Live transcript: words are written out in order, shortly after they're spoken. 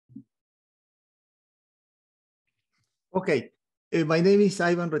Okay, my name is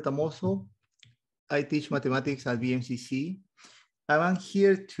Ivan Retamoso. I teach mathematics at BMCC. I'm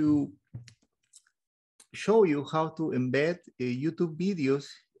here to show you how to embed YouTube videos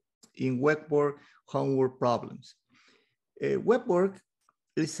in WeBWorK homework problems. WeBWorK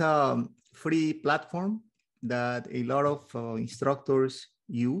is a free platform that a lot of instructors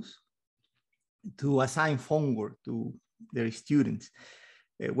use to assign homework to their students.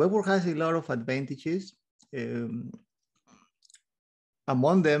 WeBWorK has a lot of advantages.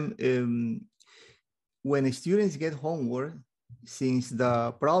 Among them, when students get homework, since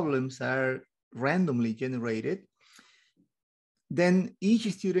the problems are randomly generated, then each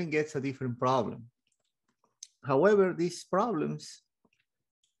student gets a different problem. However, these problems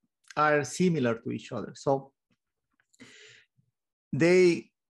are similar to each other. So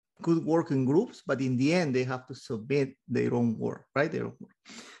they could work in groups, but in the end, they have to submit their own work, right? Their own work.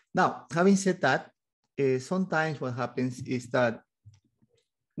 Now, having said that, sometimes what happens is that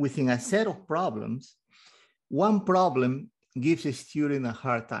within a set of problems, one problem gives a student a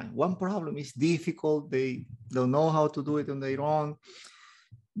hard time. One problem is difficult. They don't know how to do it on their own.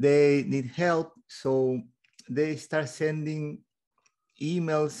 They need help. So they start sending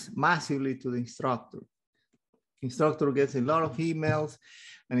emails massively to the instructor. Instructor gets a lot of emails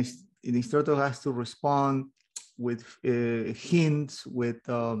and the instructor has to respond with hints, with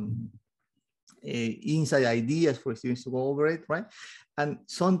inside ideas for students to go over it, right? And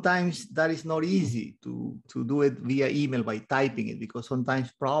sometimes that is not easy to do it via email by typing it, because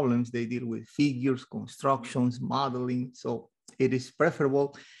sometimes problems, they deal with figures, constructions, modeling. So it is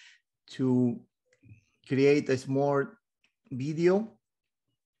preferable to create a small video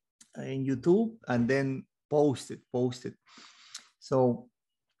in YouTube and then post it. So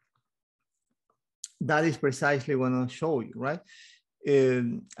that is precisely what I'm going to show you, right?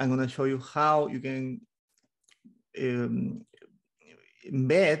 I'm going to show you how you can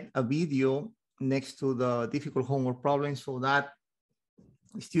embed a video next to the difficult homework problems so that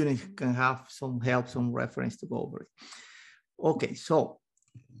students can have some help, some reference to go over it. Okay, so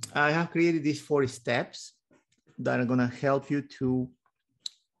I have created these 4 steps that are going to help you to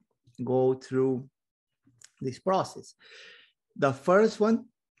go through this process. The first one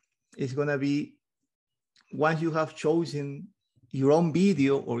is going to be, once you have chosen your own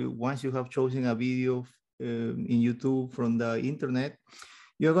video, or once you have chosen a video in YouTube from the internet,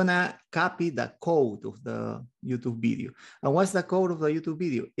 you're gonna copy the code of the YouTube video. And what's the code of the YouTube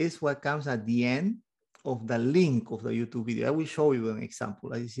video? It's what comes at the end of the link of the YouTube video. I will show you an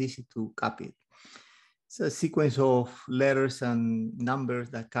example. It's easy to copy it. It's a sequence of letters and numbers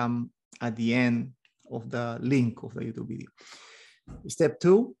that come at the end of the link of the YouTube video. Step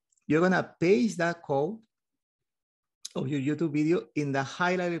 2, you're gonna paste that code of your YouTube video in the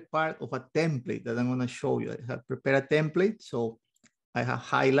highlighted part of a template that I'm going to show you. I have prepared a template, so I have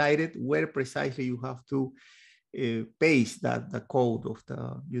highlighted where precisely you have to paste the code of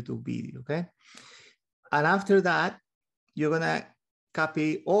the YouTube video, okay? And after that, you're going to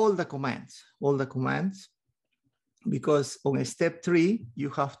copy all the commands, because on step 3, you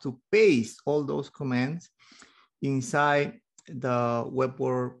have to paste all those commands inside the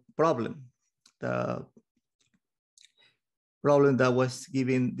WeBWorK problem, the problem that was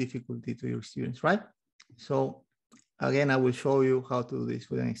giving difficulty to your students, right? So again, I will show you how to do this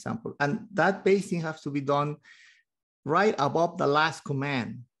with an example. And that pasting has to be done right above the last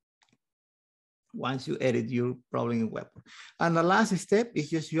command once you edit your problem in WeBWorK. And the last step is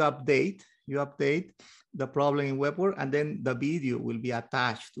just you update the problem in WeBWorK, and then the video will be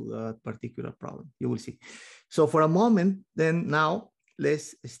attached to the particular problem. You will see. So for a moment, then now,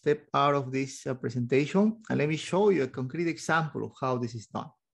 let's step out of this presentation and let me show you a concrete example of how this is done.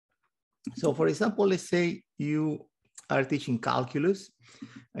 So for example, let's say you are teaching calculus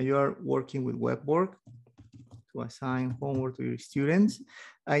and you are working with WeBWorK to assign homework to your students,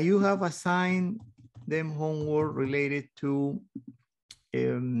 and you have assigned them homework related to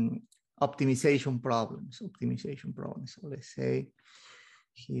optimization problems. So let's say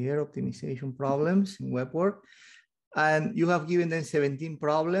here, optimization problems in WeBWorK. And you have given them 17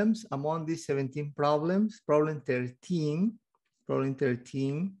 problems. Among these 17 problems, problem 13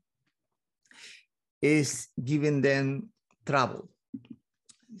 is giving them trouble.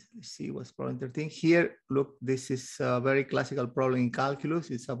 Let's see what's problem 13. Here, look, this is a very classical problem in calculus.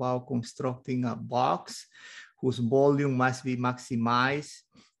 It's about constructing a box whose volume must be maximized.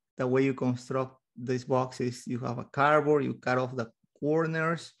 The way you construct this box is you have a cardboard, you cut off the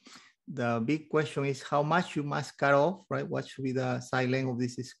corners. The big question is how much you must cut off, right? What should be the side length of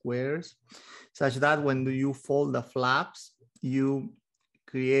these squares, such that when you fold the flaps, you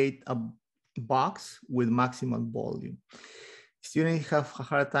create a box with maximum volume. Students have a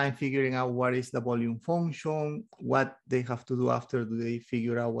hard time figuring out what is the volume function, what they have to do after they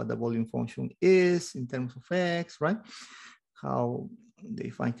figure out what the volume function is in terms of X, right? How they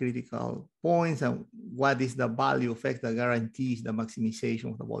find critical points and what is the value of X that guarantees the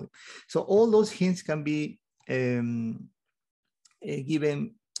maximization of the volume. So all those hints can be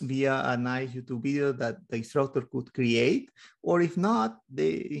given via a nice YouTube video that the instructor could create, or if not,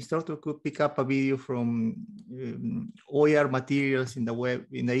 the instructor could pick up a video from OER materials in the web,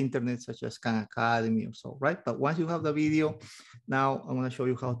 in the internet, such as Khan Academy or so, right? But once you have the video, now I'm gonna show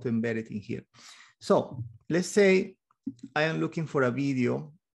you how to embed it in here. So let's say I am looking for a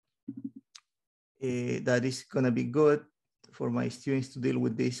video that is gonna be good for my students to deal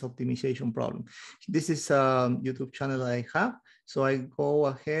with this optimization problem. This is a YouTube channel that I have. So I go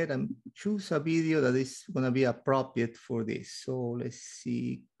ahead and choose a video that is gonna be appropriate for this. So let's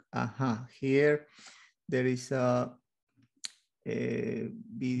see, here there is a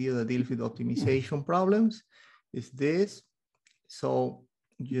video that deals with optimization problems. Is this. So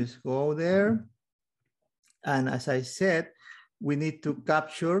just go there. And as I said, we need to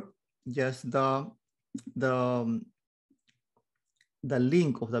capture just the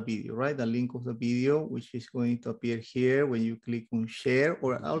link of the video, right? The link of the video, which is going to appear here when you click on share,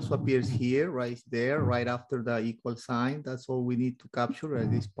 or also appears here, right there, right after the equal sign. That's all we need to capture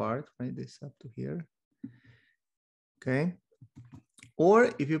at this part, right? This up to here. Okay. Or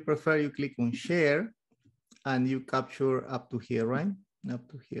if you prefer, you click on share and you capture up to here, right? Up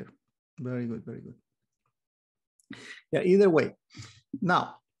to here. Very good, very good. Yeah, either way.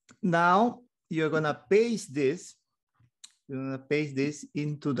 Now you're gonna paste this. You're gonna paste this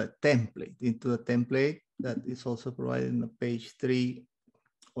into the template, that is also provided in the page 3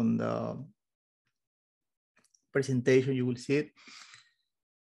 on the presentation. You will see it.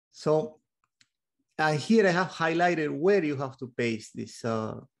 So, and here I have highlighted where you have to paste this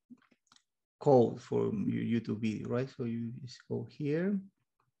code for your YouTube video, right? So you just go here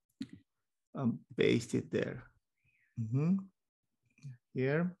and paste it there.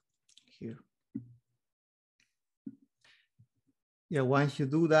 Here. Yeah, once you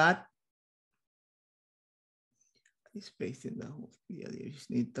do that, it's pasting the whole, yeah, you just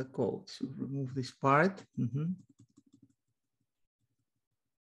need the code. So remove this part.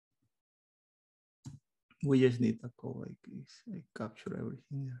 We just need the code like this. I capture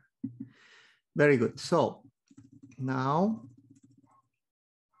everything there. Very good. So now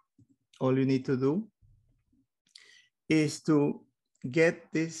all you need to do is to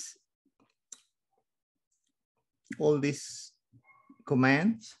get this, all these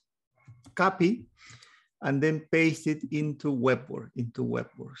commands, copy, and then paste it into WeBWorK,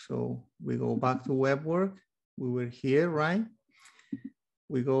 So we go back to WeBWorK. We were here, right?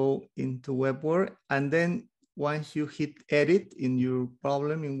 We go into WeBWorK, and then once you hit edit in your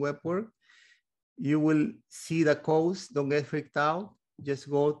problem in WeBWorK, you will see the codes. Don't get freaked out. Just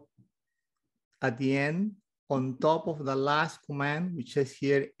go at the end on top of the last command, which says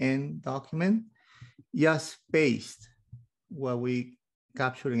here end document, just paste what we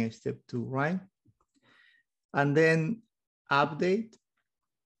capturing in step 2, right? And then update,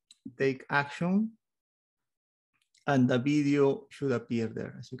 take action, and the video should appear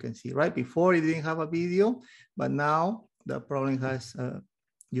there, as you can see, right? Before it didn't have a video, but now the problem has a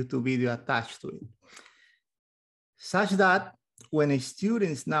YouTube video attached to it. Such that when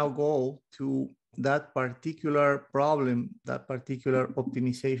students now go to that particular problem, that particular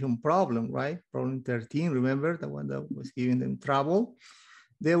optimization problem, right? Problem 13, remember the one that was giving them trouble?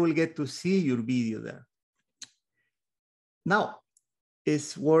 They will get to see your video there. Now,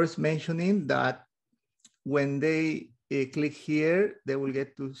 it's worth mentioning that when they click here, they will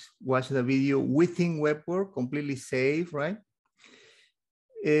get to watch the video within WeBWorK, completely safe, right?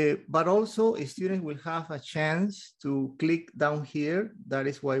 But also students will have a chance to click down here. That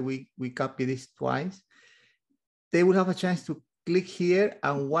is why we copy this twice. They will have a chance to click here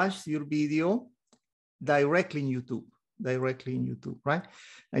and watch your video directly in YouTube, right?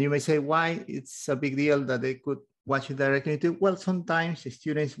 And you may say, why it's a big deal that they could watch it directly in YouTube? Well, sometimes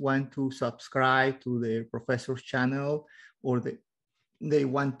students want to subscribe to their professor's channel, or they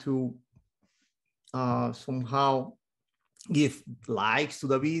want to somehow give likes to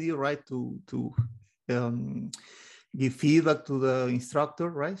the video, right? To give feedback to the instructor,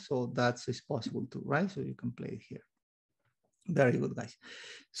 right? So that's possible too, right? So you can play it here. Very good, guys.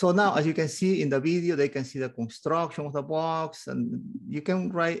 So now, as you can see in the video, they can see the construction of the box, and you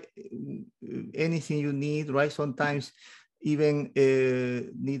can write anything you need, right? Sometimes even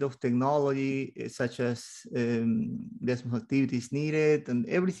need of technology, such as decimal activities needed, and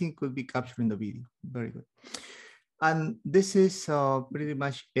everything could be captured in the video. Very good. And this is pretty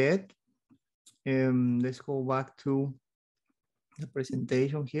much it. Let's go back to the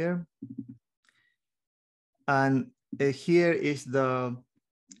presentation here. And here is the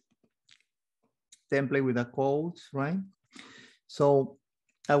template with the codes, right? So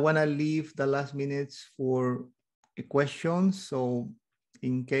I want to leave the last minutes for questions. So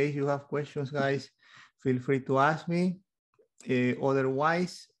in case you have questions, guys, feel free to ask me.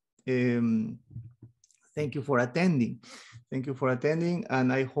 Otherwise, thank you for attending. Thank you for attending.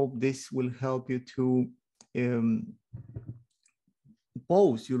 And I hope this will help you to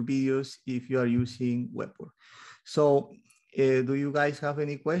post your videos if you are using WeBWorK. So do you guys have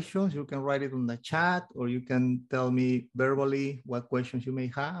any questions? You can write it on the chat, or you can tell me verbally what questions you may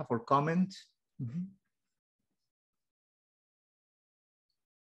have or comments. Mm-hmm.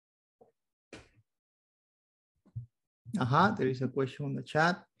 There is a question on the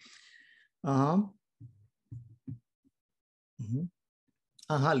chat.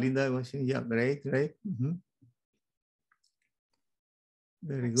 Linda was saying, yeah, great. Mm-hmm.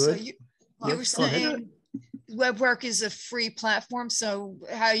 Very good. So you were saying WeBWorK is a free platform, so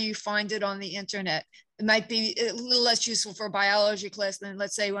how you find it on the internet, it might be a little less useful for a biology class than,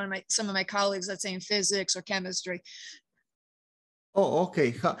 let's say, some of my colleagues, let's say in physics or chemistry. Oh,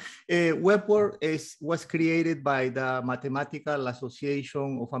 okay. WeBWorK was created by the Mathematical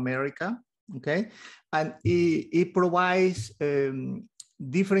Association of America, okay? And it provides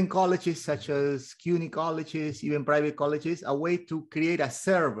different colleges, such as CUNY colleges, even private colleges, a way to create a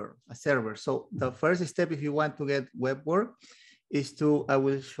server. So the first step, if you want to get WeBWorK, is to, I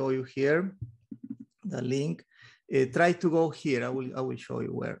will show you here, the link. Try to go here. I will show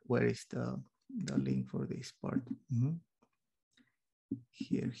you where is the link for this part. Mm-hmm.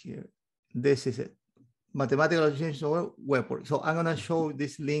 Here. This is it. Mathematical Association of WeBWorK. So I'm gonna show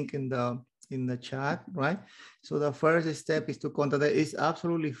this link in the chat, right? So the first step is to contact it. It's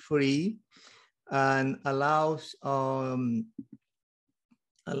absolutely free and allows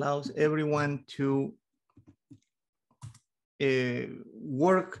everyone to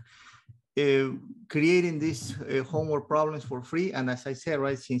work creating these homework problems for free. And as I said,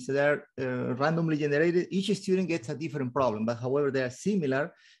 right, since they're randomly generated, each student gets a different problem, but however, they are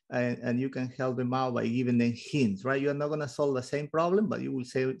similar, and you can help them out by giving them hints, right? You're not gonna solve the same problem, but you will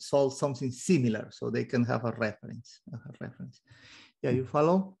solve something similar so they can have a reference. Yeah, you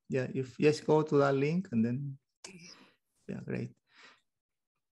follow? Yeah, if yes, go to that link and then, yeah, great.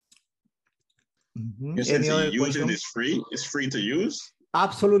 Mm-hmm. Any other question? It's free? It's free to use?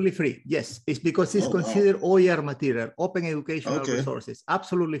 Absolutely free. Yes, it's because it's considered OER material, open educational resources,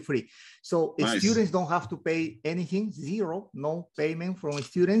 absolutely free. So students don't have to pay anything, zero, no payment from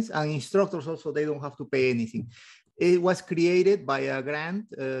students, and instructors also, they don't have to pay anything. It was created by a grant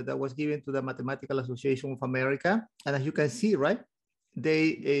that was given to the Mathematical Association of America. And as you can see, right,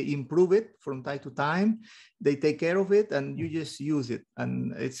 they improve it from time to time. They take care of it, and you just use it.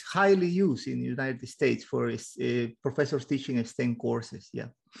 And it's highly used in the United States for professors teaching STEM courses. Yeah.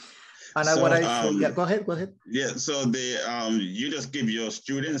 And so, yeah, go ahead. Yeah. So you just give your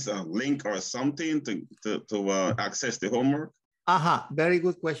students a link or something to access the homework. Very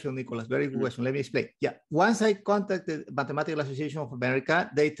good question, Nicholas. Very good question. Let me explain. Yeah. Once I contacted Mathematical Association of America,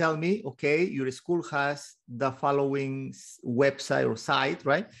 they tell me, okay, your school has the following website or site,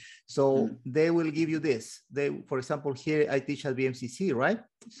 right? So they will give you this. For example, here I teach at BMCC, right?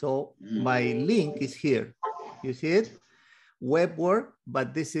 So my link is here. You see it? WeBWorK,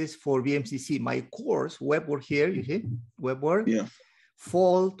 but this is for BMCC. My course, WeBWorK here, you see? WeBWorK. Yeah.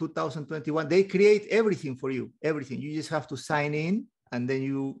 Fall 2021, they create everything for you, everything. You just have to sign in, and then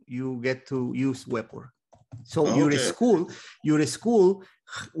you get to use WeBWorK. So your school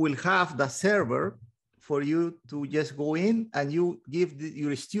will have the server for you to just go in, and you give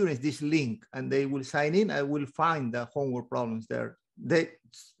your students this link, and they will sign in. I will find the homework problems there.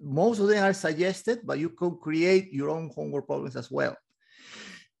 Most of them are suggested, but you can create your own homework problems as well.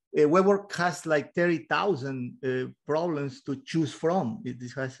 WeBWorK has like 30,000 problems to choose from.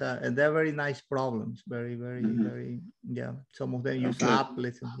 This has and they're very nice problems. Very, yeah. Some of them use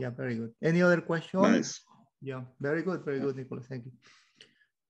applets. Yeah, very good. Any other questions? Nice. Yeah, very good, Nicholas. Thank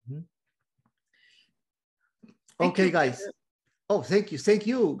you. Okay, guys. Oh, thank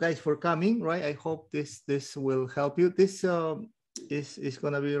you guys for coming. Right, I hope this will help you. This is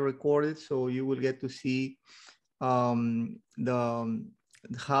gonna be recorded, so you will get to see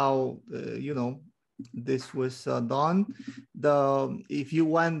how this was done. If you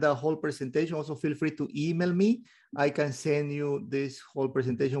want the whole presentation, also feel free to email me. I can send you this whole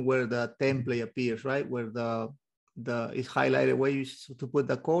presentation where the template appears, right? Where it's highlighted where you to put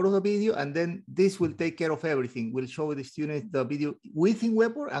the code of the video, and then this will take care of everything. We'll show the students the video within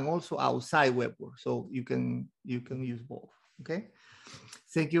WeBWorK and also outside WeBWorK, so you can use both. Okay.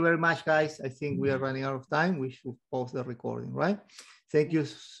 Thank you very much, guys. I think we are running out of time. We should pause the recording, right? Thank you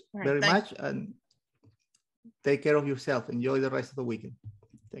very much, and take care of yourself. Enjoy the rest of the weekend.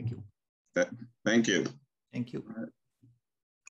 Thank you. Thank you. Thank you.